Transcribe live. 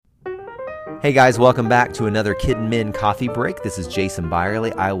Hey guys, welcome back to another Kid and Men Coffee Break. This is Jason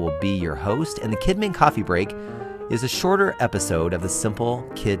Byerly. I will be your host, and the Kid and Men Coffee Break is a shorter episode of the Simple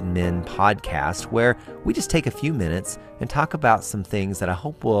Kid and Men podcast where we just take a few minutes and talk about some things that I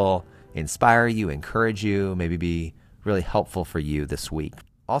hope will inspire you, encourage you, maybe be really helpful for you this week.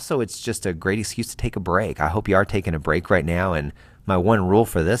 Also, it's just a great excuse to take a break. I hope you are taking a break right now, and my one rule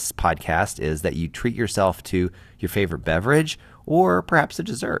for this podcast is that you treat yourself to your favorite beverage or perhaps a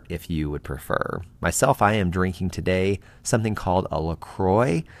dessert if you would prefer. Myself, I am drinking today something called a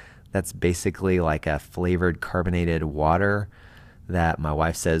LaCroix. That's basically like a flavored carbonated water that my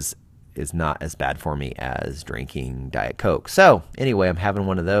wife says is not as bad for me as drinking Diet Coke. So anyway, I'm having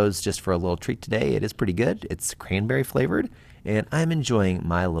one of those just for a little treat today. It is pretty good. It's cranberry flavored, and I'm enjoying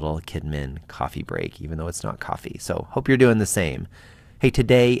my little Kid Men coffee break, even though it's not coffee. So hope you're doing the same. Hey,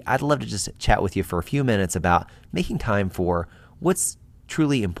 today I'd love to just chat with you for a few minutes about making time for what's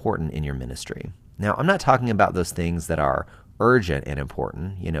truly important in your ministry. Now, I'm not talking about those things that are urgent and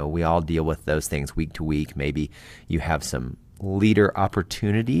important. You know, we all deal with those things week to week. Maybe you have some leader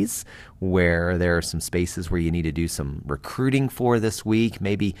opportunities where there are some spaces where you need to do some recruiting for this week.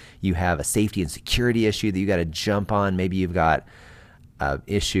 Maybe you have a safety and security issue that you got to jump on. Maybe you've got an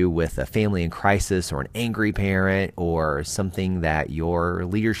issue with a family in crisis or an angry parent or something that your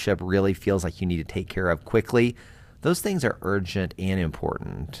leadership really feels like you need to take care of quickly. Those things are urgent and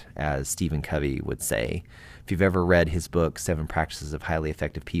important, as Stephen Covey would say. If you've ever read his book, 7 Practices of Highly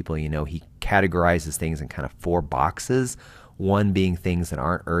Effective People, you know he categorizes things in kind of 4 boxes. One being things that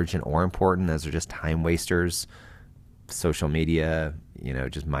aren't urgent or important. Those are just time wasters, social media,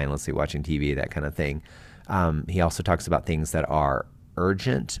 just mindlessly watching TV, that kind of thing. He also talks about things that are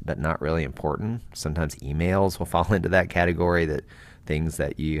urgent but not really important. Sometimes emails will fall into that category, that things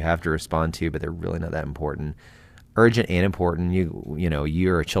that you have to respond to, but they're really not that important. Urgent and important,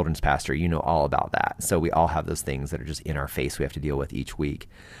 you're a children's pastor, you know all about that. So we all have those things that are just in our face we have to deal with each week.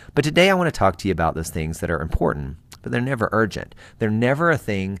 But today I want to talk to you about those things that are important, but they're never urgent. They're never a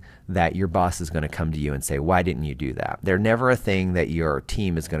thing that your boss is going to come to you and say, why didn't you do that? They're never a thing that your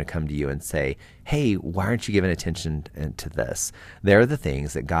team is going to come to you and say, hey, why aren't you giving attention to this? They're the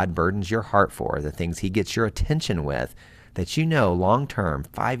things that God burdens your heart for, the things he gets your attention with, that long term,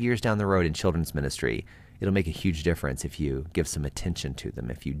 5 years down the road in children's ministry, it'll make a huge difference if you give some attention to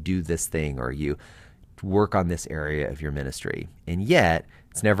them, if you do this thing or you work on this area of your ministry. And yet,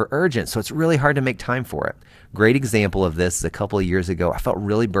 it's never urgent, so it's really hard to make time for it. Great example of this is a couple of years ago. I felt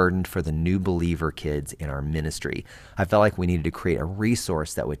really burdened for the new believer kids in our ministry. I felt like we needed to create a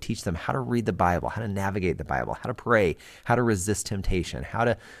resource that would teach them how to read the Bible, how to navigate the Bible, how to pray, how to resist temptation, how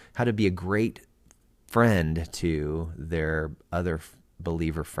to be a great friend to their other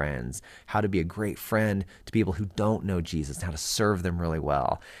believer friends, how to be a great friend to people who don't know Jesus, how to serve them really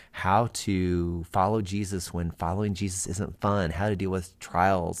well, how to follow Jesus when following Jesus isn't fun, how to deal with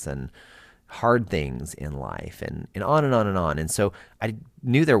trials and hard things in life, and on and on and on. And so I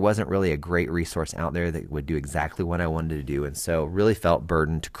knew there wasn't really a great resource out there that would do exactly what I wanted to do, and so really felt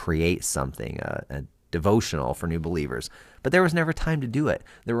burdened to create something, a devotional for new believers. But there was never time to do it.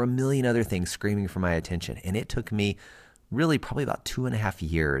 There were a million other things screaming for my attention, and it took me really probably about 2.5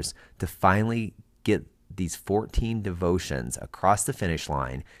 years to finally get these 14 devotions across the finish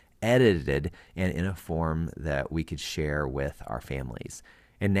line, edited and in a form that we could share with our families.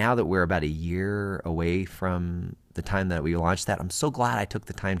 And now that we're about a year away from the time that we launched that, I'm so glad I took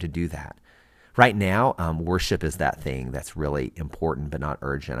the time to do that. Right now, worship is that thing that's really important but not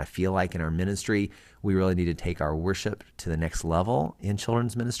urgent. I feel like in our ministry, we really need to take our worship to the next level in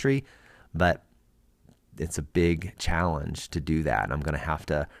children's ministry, but it's a big challenge to do that. And I'm going to have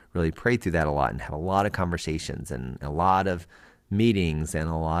to really pray through that a lot and have a lot of conversations and a lot of meetings and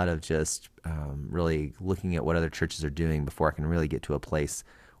a lot of just really looking at what other churches are doing before I can really get to a place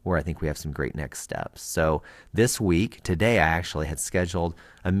where I think we have some great next steps. So today I actually had scheduled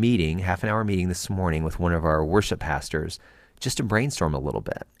a meeting, half-an-hour meeting this morning with one of our worship pastors just to brainstorm a little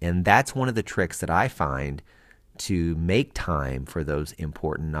bit. And that's one of the tricks that I find to make time for those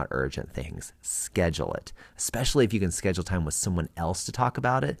important, not urgent things. Schedule it, especially if you can schedule time with someone else to talk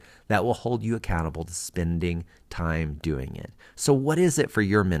about it. That will hold you accountable to spending time doing it. So what is it for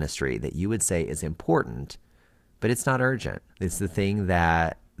your ministry that you would say is important, but it's not urgent? It's the thing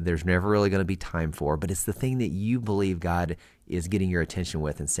that there's never really going to be time for, but it's the thing that you believe God is getting your attention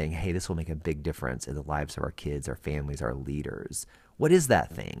with and saying, hey, this will make a big difference in the lives of our kids, our families, our leaders. What is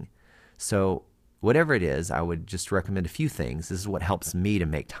that thing? So whatever it is, I would just recommend a few things. This is what helps me to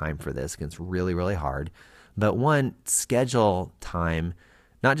make time for this, because it's really, really hard. But one, schedule time,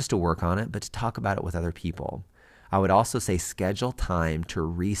 not just to work on it, but to talk about it with other people. I would also say schedule time to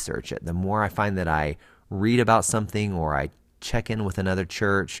research it. The more I find that I read about something, or I check in with another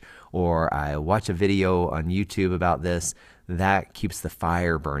church, or I watch a video on YouTube about this, that keeps the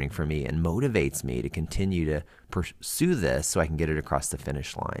fire burning for me and motivates me to continue to pursue this so I can get it across the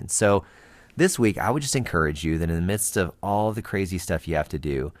finish line. So this week, I would just encourage you that in the midst of all the crazy stuff you have to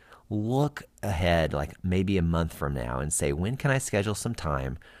do, look ahead, like maybe a month from now, and say, when can I schedule some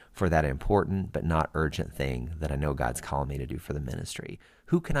time for that important but not urgent thing that I know God's calling me to do for the ministry?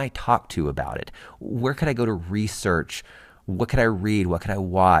 Who can I talk to about it? Where could I go to research? What could I read? What could I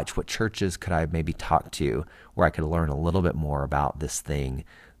watch? What churches could I maybe talk to where I could learn a little bit more about this thing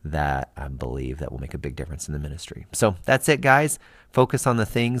that I believe that will make a big difference in the ministry? So that's it, guys. Focus on the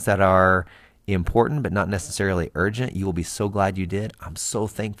things that are important but not necessarily urgent. You will be so glad you did. I'm so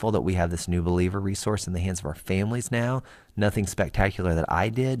thankful that we have this New Believer resource in the hands of our families now. Nothing spectacular that I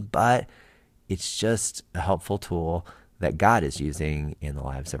did, but it's just a helpful tool that God is using in the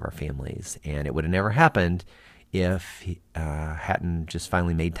lives of our families. And it would have never happened if he hadn't just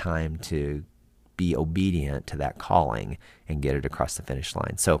finally made time to be obedient to that calling and get it across the finish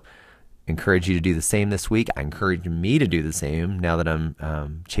line. So encourage you to do the same this week. I encourage me to do the same now that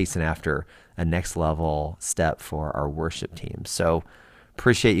I'm chasing after a next level step for our worship team. So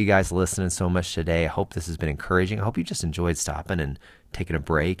appreciate you guys listening so much today. I hope this has been encouraging. I hope you just enjoyed stopping and taking a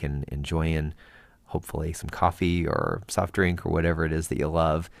break and enjoying hopefully some coffee or soft drink or whatever it is that you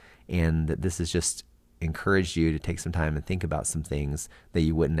love, and that this has just encouraged you to take some time and think about some things that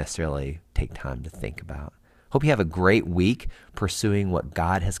you wouldn't necessarily take time to think about. Hope you have a great week pursuing what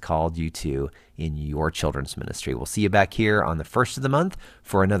God has called you to in your children's ministry. We'll see you back here on the first of the month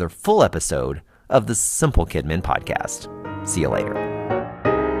for another full episode of the Simple Kidmin Podcast. See you later.